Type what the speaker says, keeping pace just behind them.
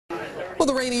Well,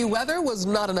 the rainy weather was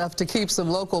not enough to keep some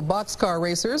local boxcar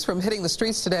racers from hitting the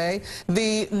streets today.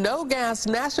 The No Gas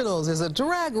Nationals is a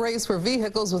drag race for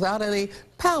vehicles without any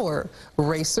power.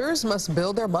 Racers must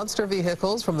build their monster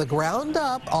vehicles from the ground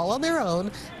up, all on their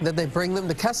own. Then they bring them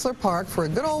to Kessler Park for a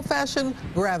good old-fashioned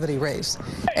gravity race.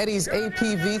 Eddie's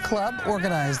APV Club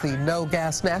organized the No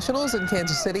Gas Nationals in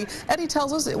Kansas City. Eddie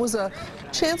tells us it was a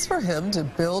chance for him to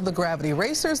build the gravity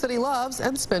racers that he loves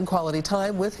and spend quality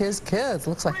time with his kids.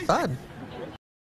 Looks like fun.